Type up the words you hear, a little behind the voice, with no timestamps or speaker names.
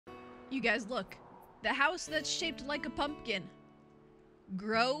You guys look. The house that's shaped like a pumpkin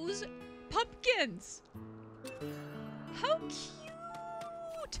grows pumpkins. How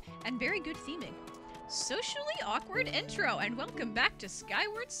cute! And very good theming. Socially awkward intro, and welcome back to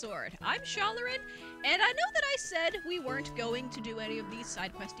Skyward Sword. I'm Shalerrin, and I know that I said we weren't going to do any of these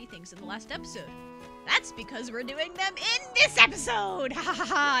side questy things in the last episode. That's because we're doing them in this episode! Ha ha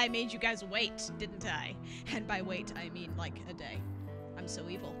ha! I made you guys wait, didn't I? And by wait, I mean like a day. I'm so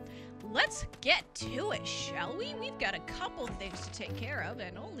evil. Let's get to it, shall we? We've got a couple things to take care of,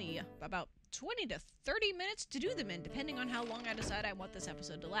 and only about 20 to 30 minutes to do them in, depending on how long I decide I want this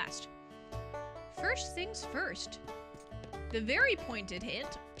episode to last. First things first. The very pointed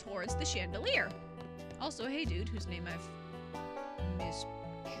hint towards the chandelier. Also, hey dude, whose name I've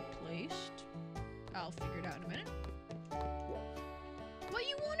misplaced. I'll figure it out in a minute. What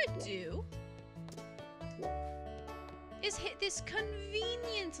you want to do is hit this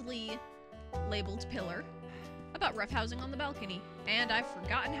conveniently labeled pillar about roughhousing on the balcony. And I've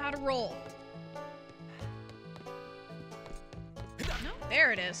forgotten how to roll. No,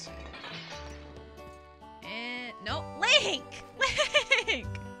 there it is. And, no, Link! Link!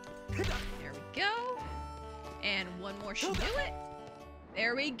 There we go. And one more should do it.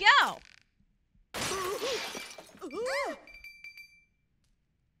 There we go!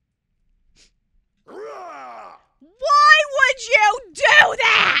 Why would you do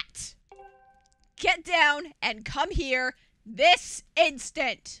that? Get down and come here this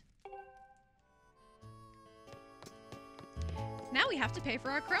instant. Now we have to pay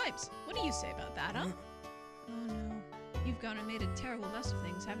for our crimes. What do you say about that, huh? Oh no. You've gone and made a terrible mess of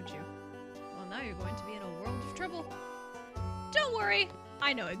things, haven't you? Well, now you're going to be in a world of trouble. Don't worry.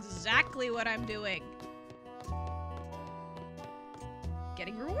 I know exactly what I'm doing.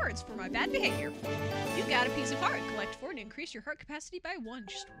 Getting rewards for my bad behavior. You got a piece of heart. Collect 4 to increase your heart capacity by 1.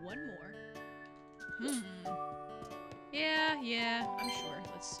 Just 1 more. Yeah, I'm sure.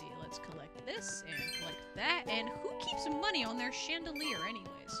 Let's see. Let's collect this and collect that. And who keeps money on their chandelier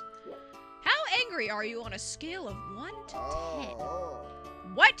anyways? How angry are you on a scale of 1 to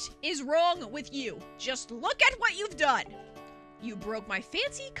 10? What is wrong with you? Just look at what you've done. You broke my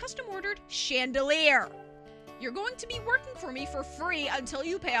fancy, custom-ordered chandelier. You're going to be working for me for free until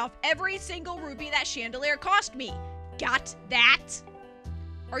you pay off every single rupee that chandelier cost me. Got that?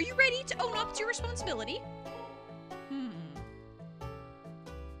 Are you ready to own up to your responsibility?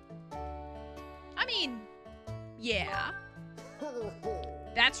 I mean, yeah.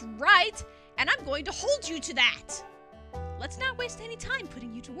 That's right, and I'm going to hold you to that. Let's not waste any time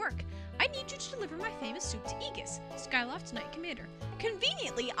putting you to work. I need you to deliver my famous soup to Aegis, Skyloft's Knight Commander.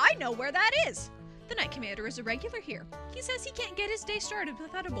 Conveniently, I know where that is. The Knight Commander is a regular here. He says he can't get his day started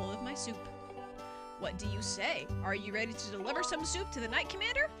without a bowl of my soup. What do you say? Are you ready to deliver some soup to the Knight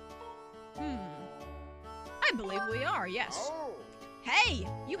Commander? I believe we are, yes. Hey,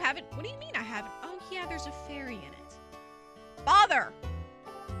 you haven't... What do you mean I haven't? Oh, yeah, there's a fairy in it. Bother!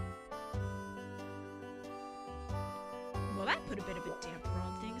 Well, that put a bit of a damper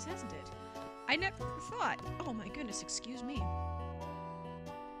on things, hasn't it? I never thought... Oh my goodness, excuse me.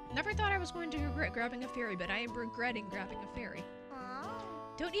 Never thought I was going to regret grabbing a fairy, but I am regretting grabbing a fairy.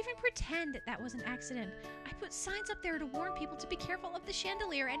 Don't even pretend that that was an accident. I put signs up there to warn people to be careful of the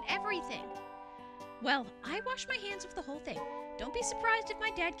chandelier and everything. Well, I wash my hands of the whole thing. Don't be surprised if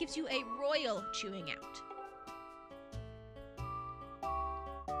my dad gives you a royal chewing out.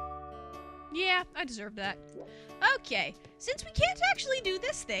 Yeah, I deserve that. Okay, since we can't actually do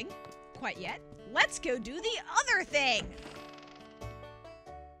this thing quite yet, let's go do the other thing.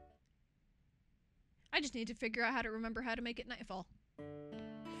 I just need to figure out how to remember how to make it nightfall.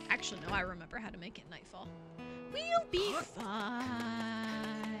 Actually, no, I remember how to make it nightfall. We'll be fine.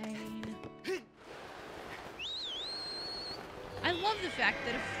 I love the fact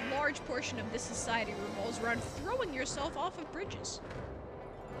that a large portion of this society revolves around throwing yourself off of bridges.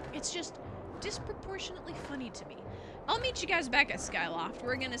 It's just disproportionately funny to me. I'll meet you guys back at Skyloft.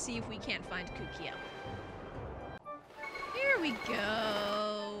 We're gonna see if we can't find Kukia. Here we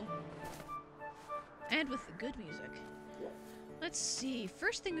go. And with the good music. Let's see.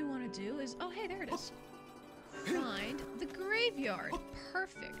 First thing we want to do is... Oh, hey, there it is. Find the graveyard.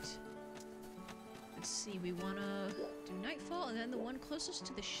 Perfect. Let's see. We want to do Nightfall and then the one closest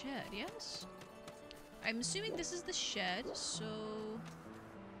to the shed, yes? I'm assuming this is the shed, so...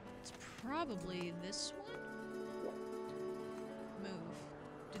 It's probably this one? Move.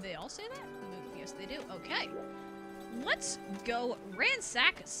 Do they all say that? Move. Yes, they do. Okay. Let's go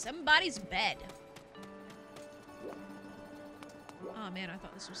ransack somebody's bed. Oh man, I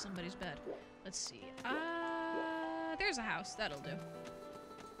thought this was somebody's bed. Let's see. There's a house. That'll do.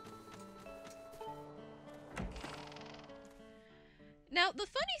 Now, the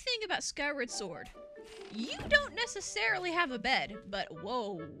funny thing about Skyward Sword, you don't necessarily have a bed, but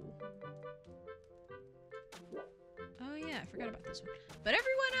whoa. Oh yeah, I forgot about this one. But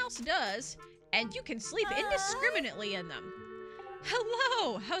everyone else does, and you can sleep indiscriminately in them.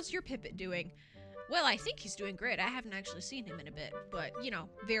 Hello, how's your Pippet doing? Well, I think he's doing great. I haven't actually seen him in a bit, but, you know,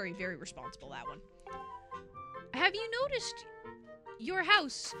 very, very responsible, that one. Have you noticed your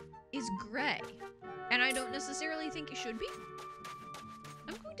house is gray? And I don't necessarily think it should be.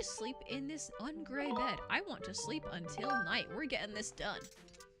 I'm going to sleep in this ungray bed. I want to sleep until night. We're getting this done.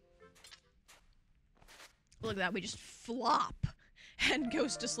 Look at that, we just flop and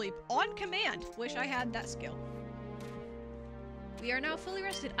goes to sleep on command. Wish I had that skill. We are now fully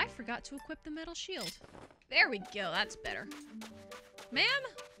rested. I forgot to equip the metal shield. There we go, that's better. Ma'am,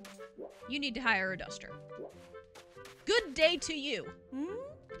 you need to hire a duster. Good day to you.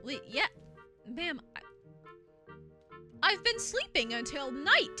 Yeah, ma'am, I've been sleeping until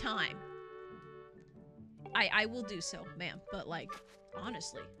nighttime. I will do so, ma'am, but like,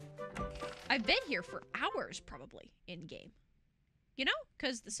 honestly, I've been here for hours probably in-game. You know,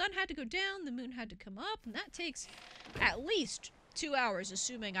 because the sun had to go down, the moon had to come up, and that takes at least 2 hours,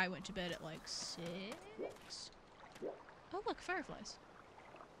 assuming I went to bed at like 6. Oh, look, fireflies.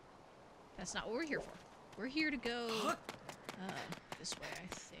 That's not what we're here for. We're here to go this way, I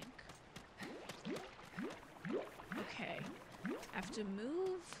think. Okay. Have to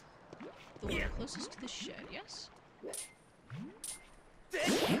move the one closest to the shed, yes?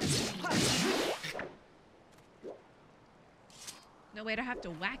 No, wait, I have to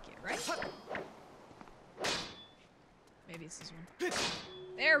whack it, right? Maybe it's this one.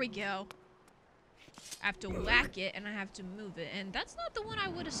 There we go. I have to whack it, and I have to move it. And that's not the one I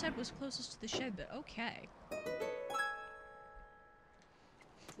would have said was closest to the shed, but okay.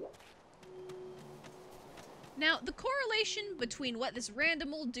 Now, the correlation between what this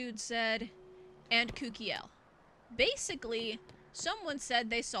random old dude said and Kukiel. Basically, someone said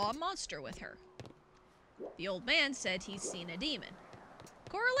they saw a monster with her. The old man said he's seen a demon.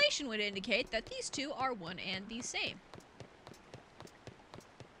 Correlation would indicate that these two are one and the same.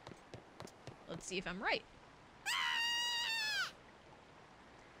 Let's see if I'm right.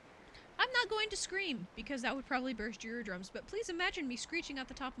 I'm not going to scream, because that would probably burst your eardrums, but please imagine me screeching at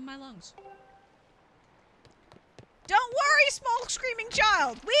the top of my lungs. Don't worry, small screaming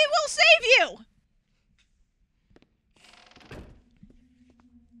child! We will save you!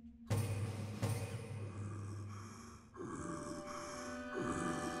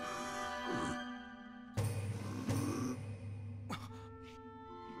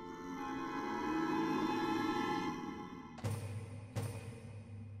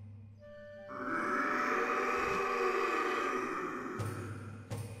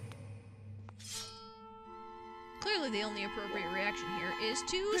 Clearly the only appropriate reaction here is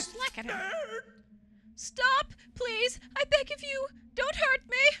to slack at him. Stop, please! I beg of you! Don't hurt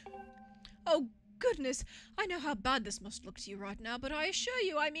me! Oh, goodness. I know how bad this must look to you right now, but I assure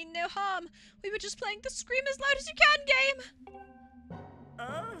you I mean no harm. We were just playing the scream as loud as you can game!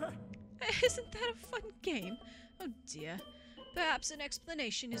 Isn't that a fun game? Oh dear. Perhaps an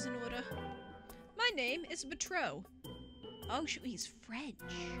explanation is in order. My name is Betrot. Oh, he's French.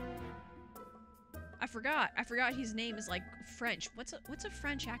 I forgot his name is like French. What's a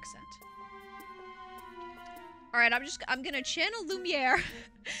French accent? Alright, I'm gonna channel Lumiere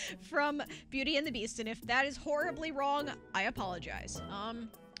from Beauty and the Beast, and if that is horribly wrong, I apologize.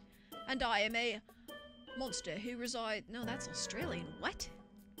 And I am a monster who no, that's Australian. What?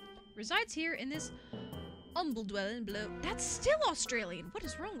 Resides here in this humble dwelling below. That's still Australian. What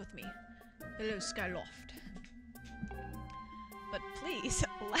is wrong with me? Below Skyloft. But please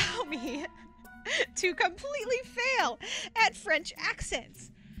allow me to completely fail at French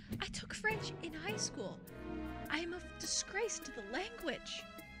accents. I took French in high school. I am a disgrace to the language.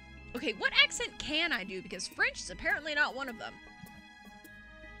 Okay, what accent can I do? Because French is apparently not one of them.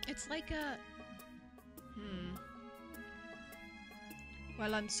 It's like a...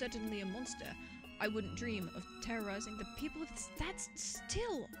 While I'm certainly a monster, I wouldn't dream of terrorizing the people of this. That's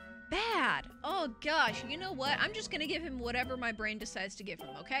still bad. Oh gosh, you know what? I'm just gonna give him whatever my brain decides to give him,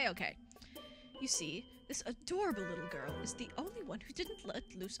 okay? Okay. You see, this adorable little girl is the only one who didn't let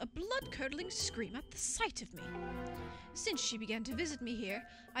loose a blood-curdling scream at the sight of me. Since she began to visit me here,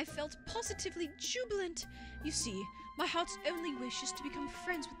 I felt positively jubilant. You see, my heart's only wish is to become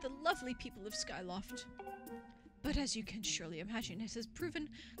friends with the lovely people of Skyloft. But as you can surely imagine, it has proven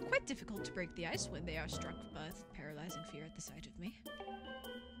quite difficult to break the ice when they are struck by paralyzing fear at the sight of me.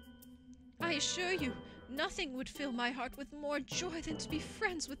 I assure you, nothing would fill my heart with more joy than to be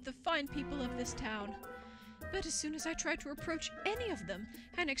friends with the fine people of this town. But as soon as I try to approach any of them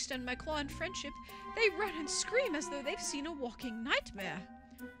and extend my claw in friendship, they run and scream as though they've seen a walking nightmare.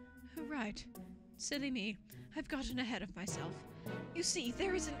 Right. Silly me. I've gotten ahead of myself. You see,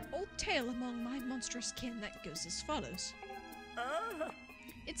 there is an old tale among my monstrous kin that goes as follows.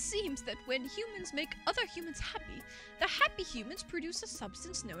 It seems that when humans make other humans happy, the happy humans produce a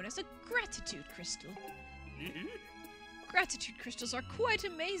substance known as a gratitude crystal. Gratitude crystals are quite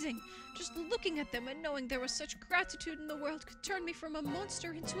amazing. Just looking at them and knowing there was such gratitude in the world could turn me from a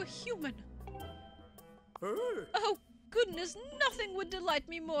monster into a human. Oh, goodness, nothing would delight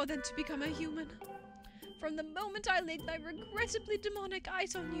me more than to become a human. From the moment I laid my regrettably demonic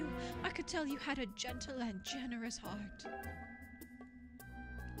eyes on you, I could tell you had a gentle and generous heart.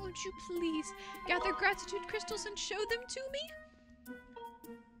 Won't you please gather gratitude crystals and show them to me?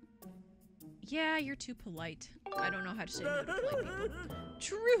 Yeah, you're too polite. I don't know how to say no to polite people.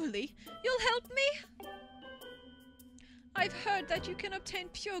 Truly? You'll help me? I've heard that you can obtain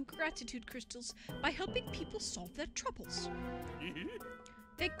pure gratitude crystals by helping people solve their troubles.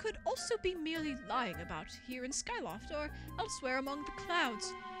 They could also be merely lying about here in Skyloft or elsewhere among the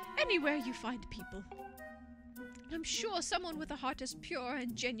clouds. Anywhere you find people. I'm sure someone with a heart as pure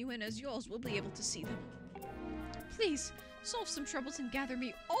and genuine as yours will be able to see them. Please, solve some troubles and gather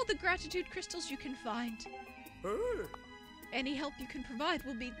me all the gratitude crystals you can find. Any help you can provide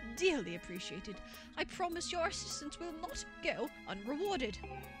will be dearly appreciated. I promise your assistance will not go unrewarded.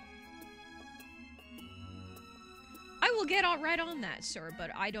 I will get all right on that, sir, but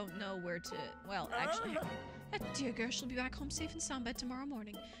I don't know where to... Well, actually, that dear girl shall be back home safe and sound by tomorrow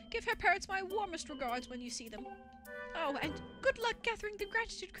morning. Give her parents my warmest regards when you see them. Oh, and good luck gathering the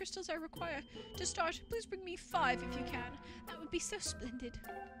gratitude crystals I require. To start, please bring me 5 if you can. That would be so splendid.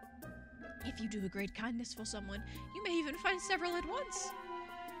 If you do a great kindness for someone, you may even find several at once.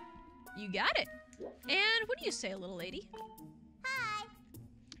 You got it. And what do you say, little lady? Hi.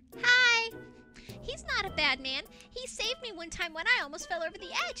 Hi. He's not a bad man. He saved me one time when I almost fell over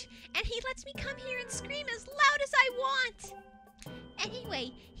the edge, and he lets me come here and scream as loud as I want.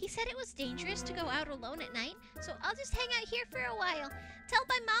 Anyway, he said it was dangerous to go out alone at night, so I'll just hang out here for a while. Tell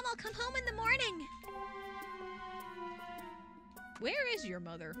my mom I'll come home in the morning. Where is your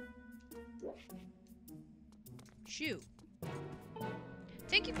mother? Shoo.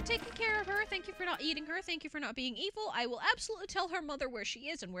 Thank you for taking care of her. Thank you for not eating her. Thank you for not being evil. I will absolutely tell her mother where she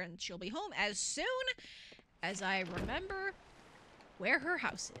is and when she'll be home as soon as I remember where her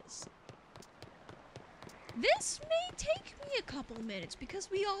house is. This may take me a couple minutes because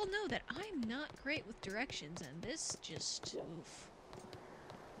we all know that I'm not great with directions and this just... oof.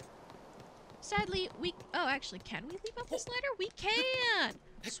 Sadly, oh, actually, can we leave out this letter? We can!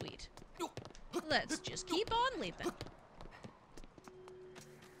 Sweet. Let's just keep on leaving.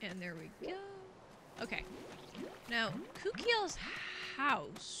 And there we go. Okay. Now, Kukiel's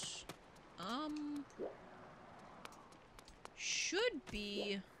house, should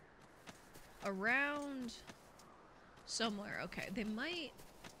be around somewhere. Okay, they might...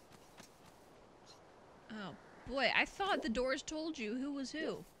 Oh, boy, I thought the doors told you who was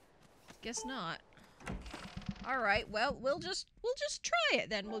who. Guess not. Alright, well, we'll just try it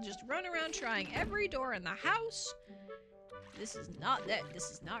then. We'll just run around trying every door in the house. This is not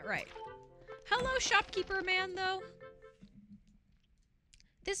right. Hello, shopkeeper man, though.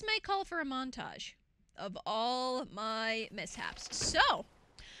 This may call for a montage of all my mishaps. So,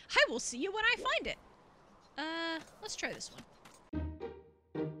 I will see you when I find it. Let's try this one.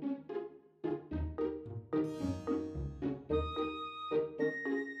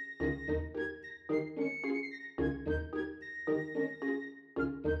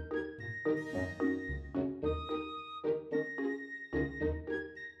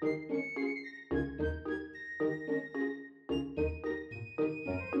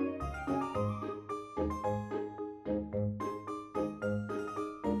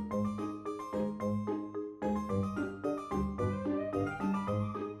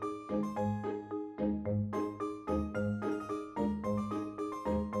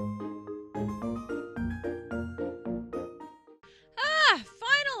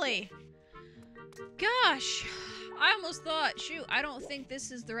 Gosh, I almost thought, shoot, I don't think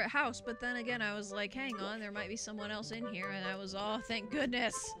this is the right house, but then again, I was like, hang on, there might be someone else in here, and I was, oh, thank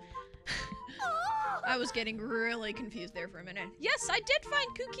goodness. I was getting really confused there for a minute. Yes, I did find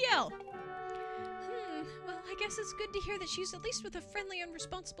Kukiel! Well, I guess it's good to hear that she's at least with a friendly and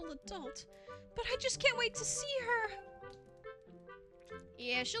responsible adult, but I just can't wait to see her!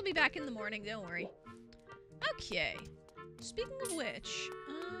 Yeah, she'll be back in the morning, don't worry. Okay, speaking of which,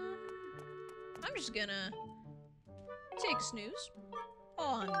 I'm just gonna take a snooze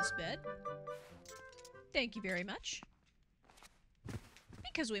on this bed. Thank you very much.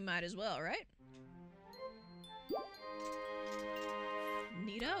 Because we might as well, right?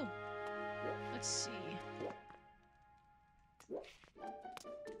 Neato. Let's see.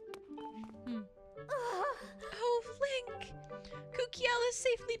 Oh, Link! Kukiel is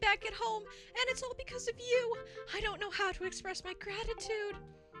safely back at home, and it's all because of you. I don't know how to express my gratitude.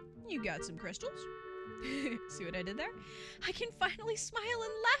 You got some crystals. See what I did there? I can finally smile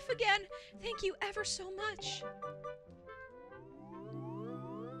and laugh again. Thank you ever so much.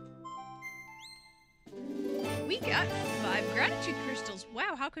 We got 5 gratitude crystals.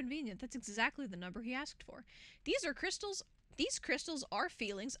 Wow, how convenient. That's exactly the number he asked for. These crystals are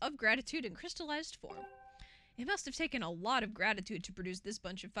feelings of gratitude in crystallized form. It must have taken a lot of gratitude to produce this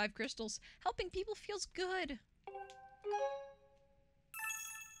bunch of 5 crystals. Helping people feels good.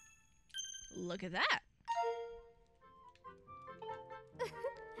 Look at that.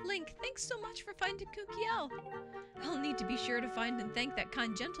 Link, thanks so much for finding Kukiel. I'll need to be sure to find and thank that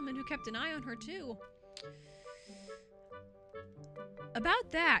kind gentleman who kept an eye on her too.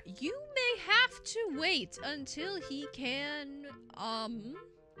 About that, you may have to wait until he can,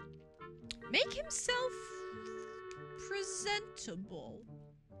 make himself presentable.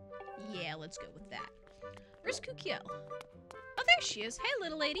 Yeah, let's go with that. Where's Kukiel? Oh, there she is. Hey,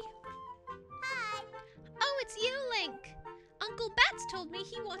 little lady. Hi. Oh, it's you, Link. Uncle Bats told me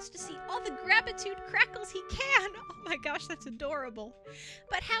he wants to see all the gratitude crackles he can. Oh my gosh, that's adorable.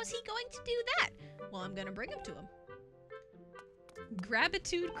 But how's he going to do that? Well, I'm gonna bring him to him.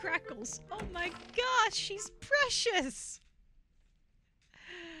 Gratitude crackles. Oh my gosh, she's precious.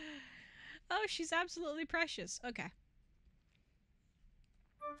 Oh, she's absolutely precious. Okay.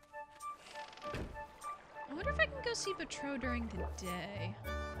 I wonder if I can go see Petro during the day.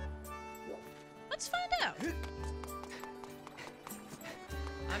 Let's find out.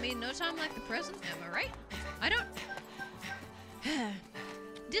 I mean, no time like the present, am I right? I don't...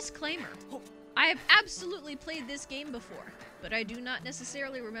 Disclaimer. I have absolutely played this game before, but I do not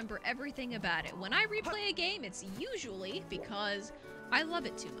necessarily remember everything about it. When I replay a game, it's usually because I love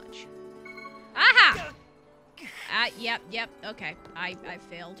it too much. Aha! Yep, okay. I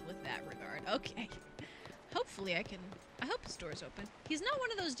failed with that regard. Okay. Hopefully I can... I hope his door's open. He's not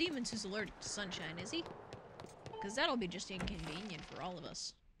one of those demons who's allergic to sunshine, is he? Because that'll be just inconvenient for all of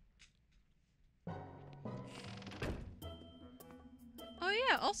us. Oh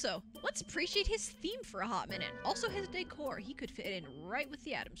yeah, also, let's appreciate his theme for a hot minute. Also his decor. He could fit in right with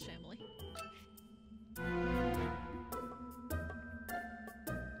the Addams family.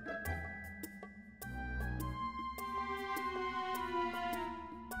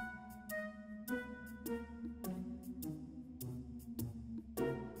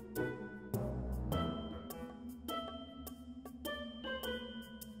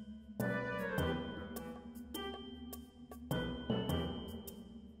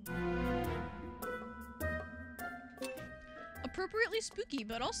 Appropriately spooky,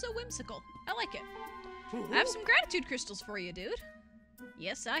 but also whimsical. I like it. I have some gratitude crystals for you, dude.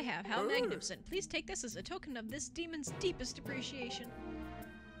 Yes, I have. How magnificent. Please take this as a token of this demon's deepest appreciation.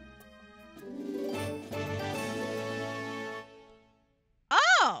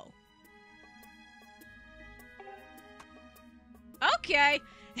 Oh! Okay.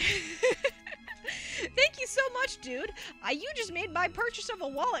 Thank you so much, dude. You just made my purchase of a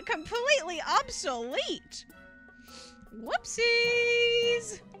wallet completely obsolete.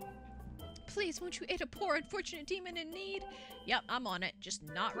 Whoopsies! Please, won't you aid a poor, unfortunate demon in need? Yep, I'm on it. Just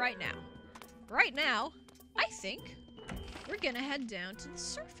not right now. Right now, I think we're gonna head down to the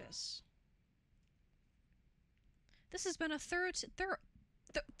surface. This has been a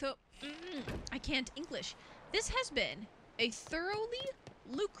I can't English. This has been a thoroughly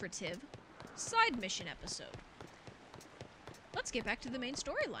lucrative side mission episode. Let's get back to the main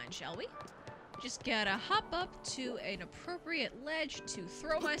storyline, shall we? Just gotta hop up to an appropriate ledge to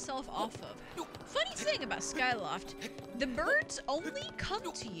throw myself off of. Funny thing about Skyloft, the birds only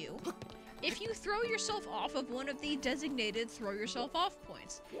come to you if you throw yourself off of one of the designated throw yourself off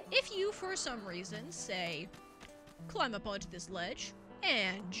points. If you, for some reason, say, climb up onto this ledge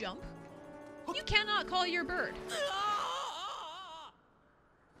and jump, you cannot call your bird.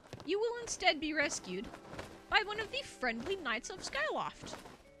 You will instead be rescued by one of the friendly knights of Skyloft.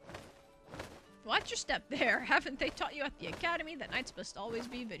 Watch your step there. Haven't they taught you at the academy that knights must always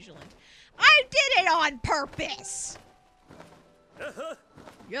be vigilant? I did it on purpose!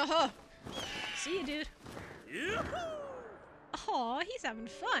 Yeah. See you, dude. Aw, he's having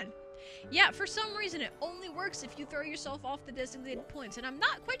fun. Yeah, for some reason it only works if you throw yourself off the designated points, and I'm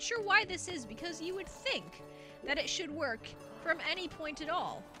not quite sure why this is, because you would think that it should work from any point at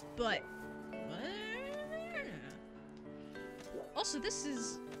all. But, what? Also, this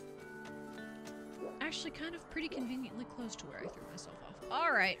is actually kind of pretty conveniently close to where I threw myself off.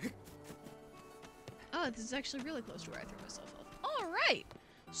 Alright. Oh, this is actually really close to where I threw myself off. Alright.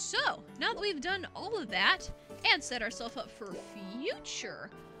 So, now that we've done all of that and set ourselves up for future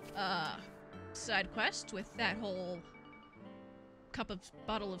side quests with that whole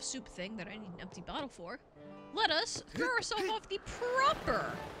bottle of soup thing that I need an empty bottle for, let us throw ourselves off the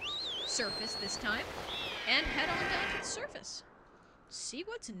proper surface this time and head on down to the surface. See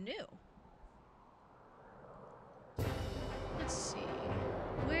what's new. Let's see.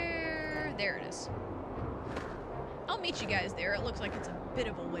 Where? There it is. I'll meet you guys there. It looks like it's a bit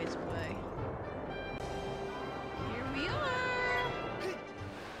of a ways away. Here we are!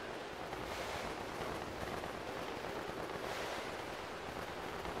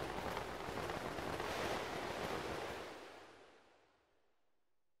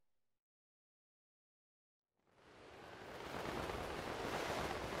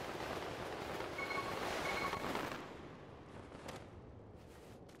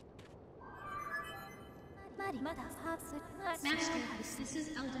 Master, this is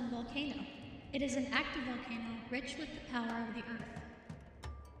Elden Volcano. It is an active volcano rich with the power of the earth.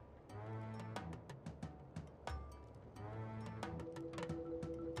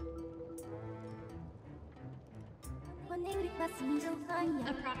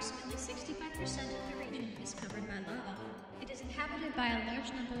 Approximately 65% of the region is covered by lava. It is inhabited by a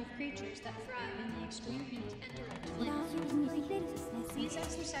large number of creatures that thrive in the extreme heat and direct flames. These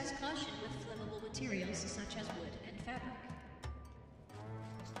exercise caution with flammable materials such as wood and fabric.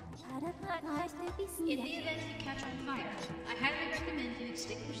 In the event you catch on fire, I highly recommend you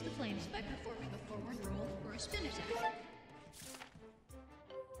extinguish the flames by performing a forward roll or a spin attack.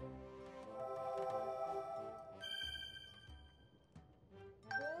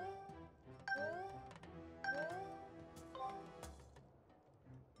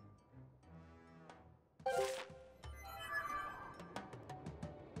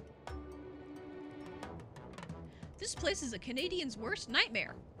 This place is a Canadian's worst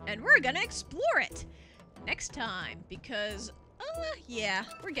nightmare, and we're gonna explore it next time because, yeah,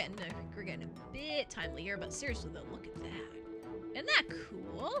 we're getting a bit timely here. But seriously though, look at that! Isn't that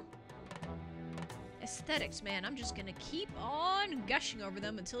cool? Aesthetics, man. I'm just gonna keep on gushing over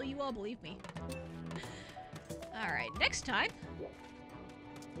them until you all believe me. All right, next time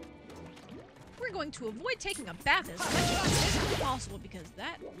we're going to avoid taking a bath as much as physically possible because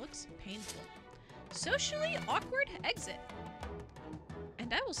that looks painful. Socially awkward exit.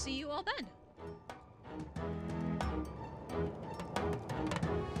 And I will see you all then.